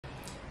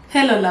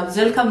Hello loves,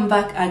 welcome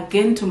back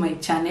again to my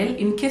channel.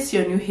 In case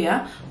you're new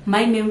here,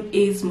 my name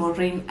is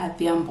Maureen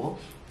Adhiambo.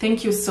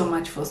 Thank you so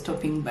much for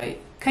stopping by.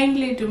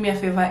 Kindly do me a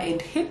favor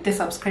and hit the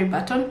subscribe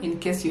button in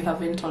case you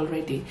haven't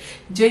already.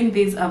 Join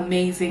this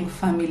amazing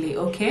family,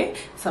 okay?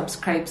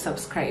 Subscribe.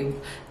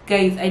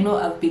 Guys, I know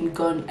I've been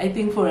gone, I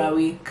think for a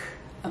week.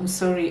 I'm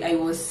sorry, I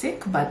was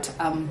sick, but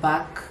I'm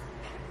back,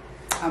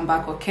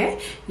 okay?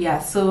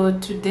 Yeah, so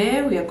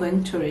today we are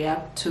going to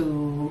react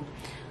to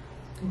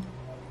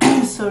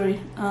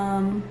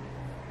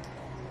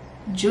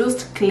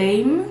Joost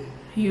Klein,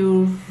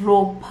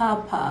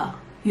 Europapa,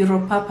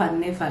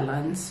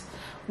 Netherlands.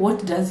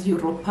 What does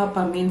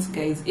Europapa means,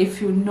 guys?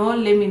 If you know,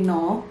 let me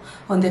know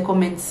on the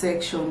comment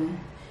section.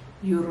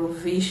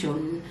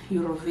 Eurovision.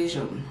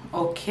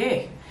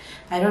 Okay,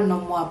 I don't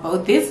know more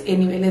about this.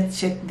 Anyway, let's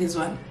check this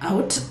one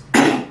out.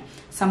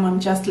 Someone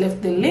just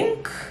left the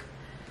link,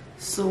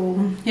 so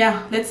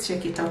yeah, let's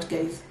check it out,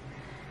 guys.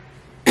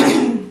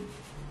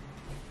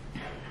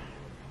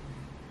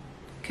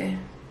 Okay,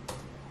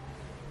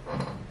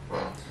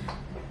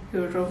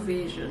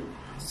 Eurovision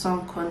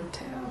Song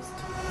Contest.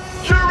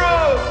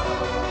 Europe,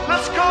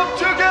 let's come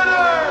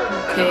together.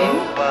 Okay.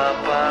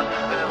 Europapa,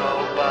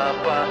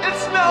 Europapa.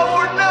 It's now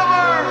or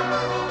never.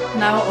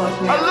 Now or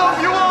never. I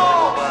love you all.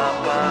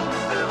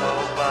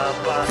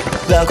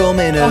 Welkom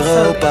in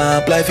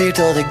Europa, blijf hier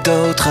tot ik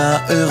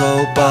doodga.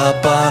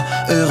 Europapa,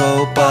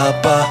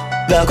 Europapa.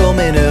 Welkom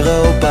in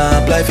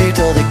Europa, blijf hier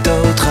tot ik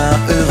doodga.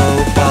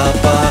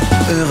 Europapa,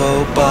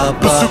 Europapa.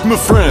 Bezoek mijn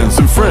friends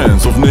en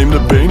friends of neem de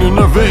benen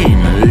naar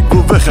Wenen. Ik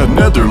wil weg uit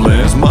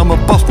Netherlands, maar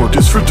mijn paspoort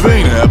is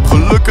verdwenen. Heb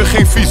gelukkig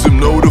geen visum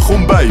nodig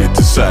om bij je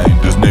te zijn.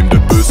 Dus neem de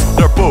bus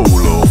naar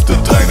Polen of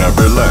de trein naar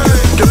Berlijn.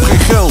 Ik heb geen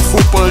geld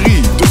voor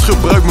Paris, dus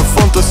gebruik mijn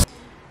fantasie.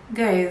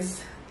 Guys,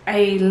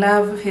 I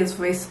love his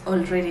voice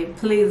already.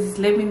 Please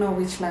let me know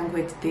which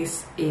language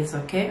this is,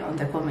 okay, on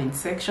the comment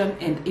section.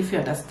 And if you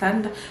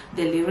understand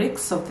the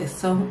lyrics of the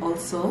song,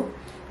 also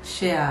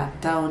share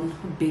down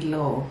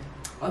below.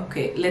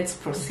 Okay, let's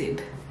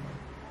proceed.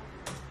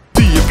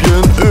 Heb je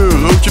een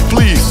eurotje,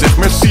 please? Zeg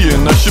merci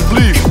en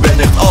alsjeblieft. Ik ben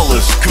echt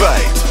alles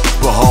kwijt,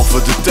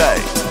 behalve de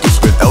tijd. Dus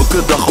ik ben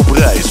elke dag op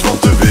reis,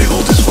 want de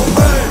wereld is van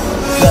mij.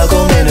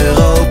 Welkom in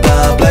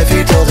Europa, blijf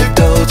hier tot ik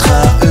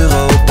doodga.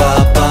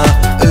 Europapa,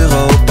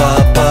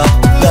 Europapa.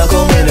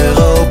 Welkom in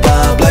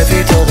Europa, blijf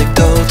hier tot ik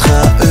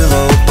doodga.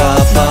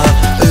 Europapa,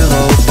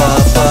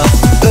 Europapa.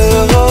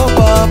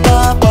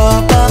 Europapa,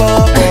 Europapa.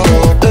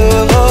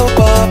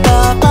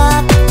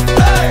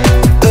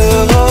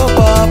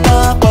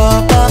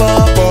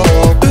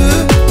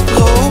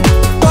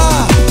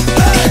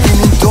 Ich bin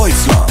in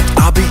Deutschland,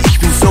 aber ich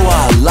bin so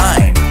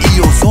allein.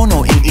 Io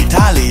sono in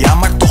Italia,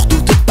 maar toch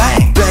doet het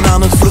pijn. Ben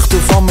aan het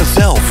vluchten van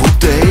mezelf, roep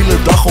de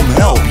hele dag om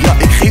help. Ja,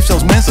 ik geef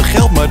zelfs mensen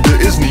geld, maar er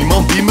is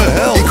niemand die me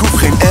helpt. Ik hoef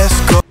geen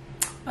escort.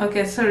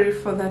 Okay, sorry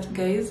for that,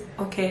 guys.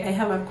 Okay, I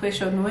have a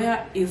question. Where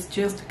is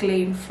Joost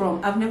Klein from?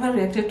 I've never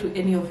reacted to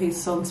any of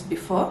his songs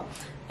before.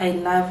 I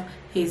love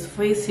his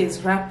voice,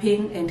 his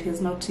rapping, and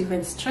he's not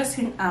even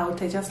stressing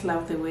out. I just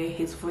love the way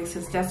his voice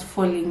is just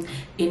falling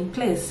in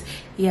place.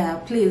 Yeah,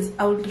 please,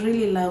 I would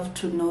really love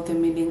to know the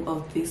meaning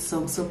of this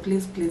song. So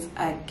please,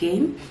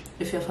 again,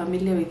 if you're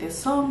familiar with the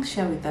song,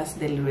 share with us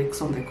the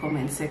lyrics on the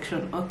comment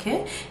section,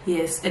 okay?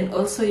 Yes, and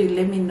also you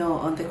let me know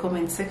on the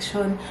comment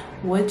section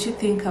what you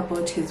think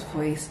about his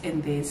voice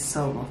in this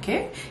song,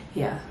 okay?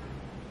 Yeah.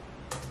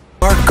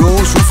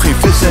 Marco's, hoef geen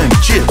vis en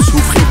chips,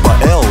 hoef geen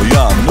paël,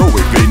 ja, no,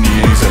 ik weet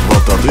niet eens echt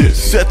wat dat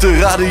is. Zet de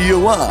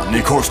radio aan,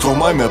 ik hoor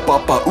Stromae met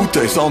papa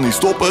Oete. Zal niet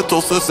stoppen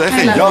tot ze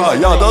zeggen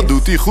ja, dat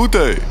doet hij goed,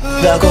 hé.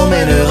 Welkom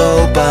in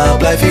Europa,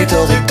 blijf hier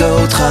tot ik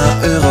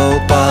doodga.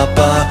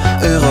 Europapa,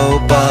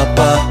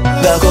 Europapa.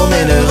 Welkom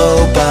in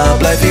Europa,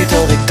 blijf hier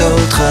tot ik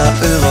doodga.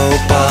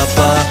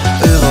 Europapa,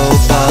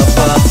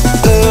 Europapa.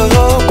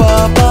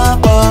 Europapa,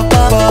 Europapa.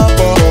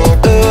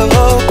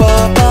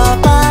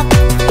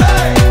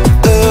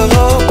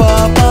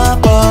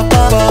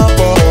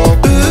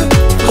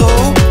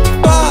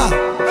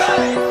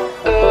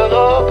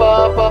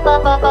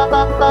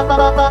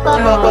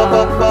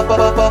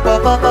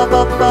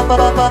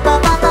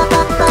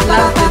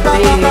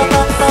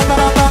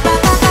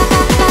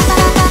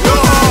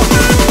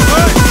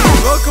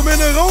 Welkom in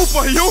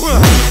Europa,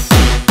 jongen!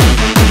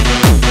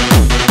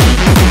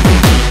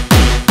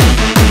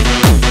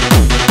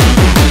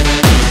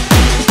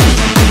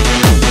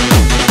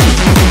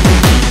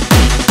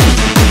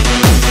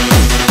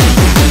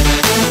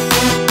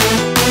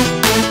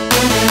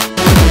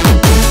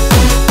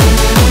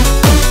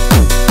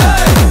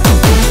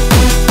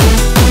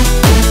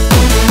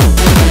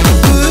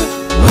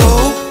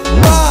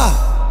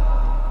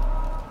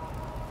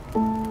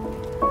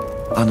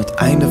 Aan het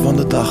einde van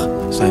de dag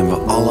zijn we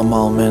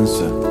allemaal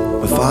mensen.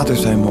 Mijn vader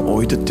zei me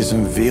ooit, het is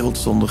een wereld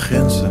zonder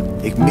grenzen.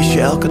 Ik mis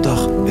je elke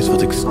dag, is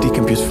wat ik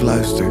stiekempjes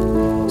fluister.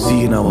 Zie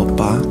je nou wel,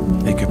 pa?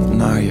 Ik heb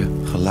naar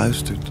je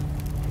geluisterd.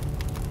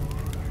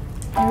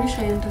 I wish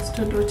I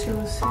understood what you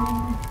were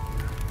saying.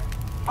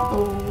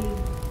 Oh.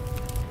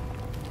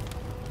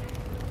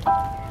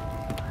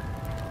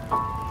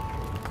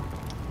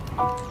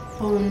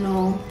 Oh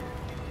no.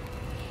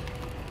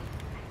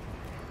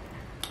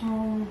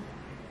 Oh,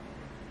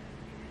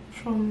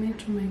 from me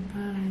to my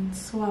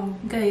parents. Wow,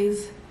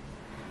 guys,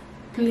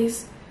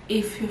 please,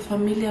 if you're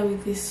familiar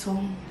with this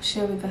song,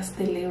 share with us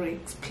the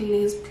lyrics,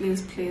 please,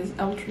 please, please.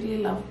 I would really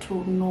love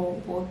to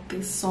know what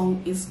this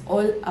song is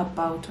all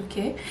about.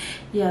 Okay,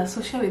 yeah,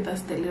 so share with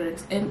us the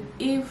lyrics. And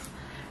if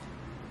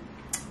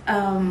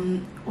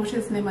what is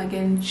his name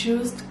again,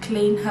 Joost,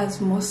 Klein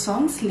has more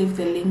songs, leave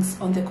the links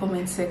on the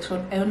comment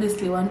section. I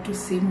honestly want to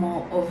see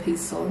more of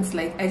his songs.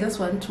 Like, I just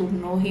want to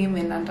know him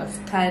and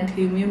understand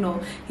him, you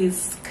know,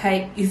 his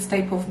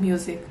type of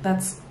music.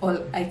 That's all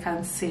I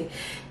can say.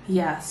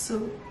 Yeah,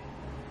 so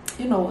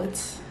you know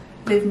what,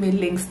 leave me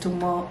links to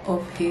more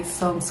of his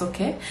songs.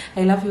 Okay,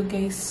 I love you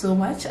guys so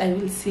much. I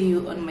will see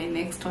you on my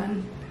next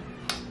one.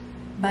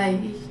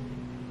 Bye.